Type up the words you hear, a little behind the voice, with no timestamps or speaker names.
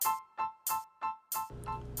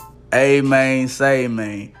Amen, say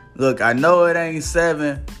man. Look, I know it ain't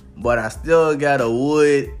 7, but I still got a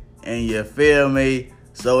wood, and you feel me?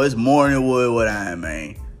 So it's morning wood what I am,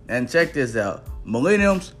 man. And check this out.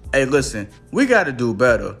 Millenniums, hey, listen, we got to do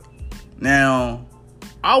better. Now,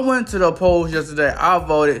 I went to the polls yesterday. I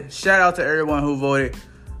voted. Shout out to everyone who voted.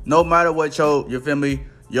 No matter what you feel me,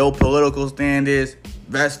 your political stand is,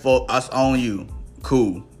 that's for us on you.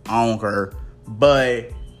 Cool. I don't care.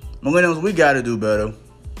 But millennials, we got to do better.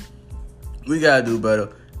 We got to do better.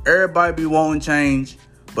 Everybody be wanting change,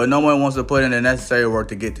 but no one wants to put in the necessary work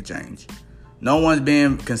to get the change. No one's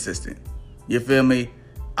being consistent. You feel me?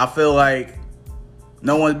 I feel like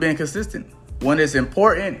no one's being consistent. When it's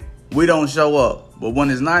important, we don't show up. But when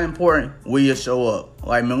it's not important, we just show up.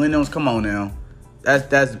 Like millennials, come on now. That's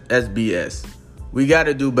BS. We got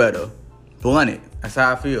to do better. Blunt it. That's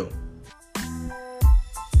how I feel.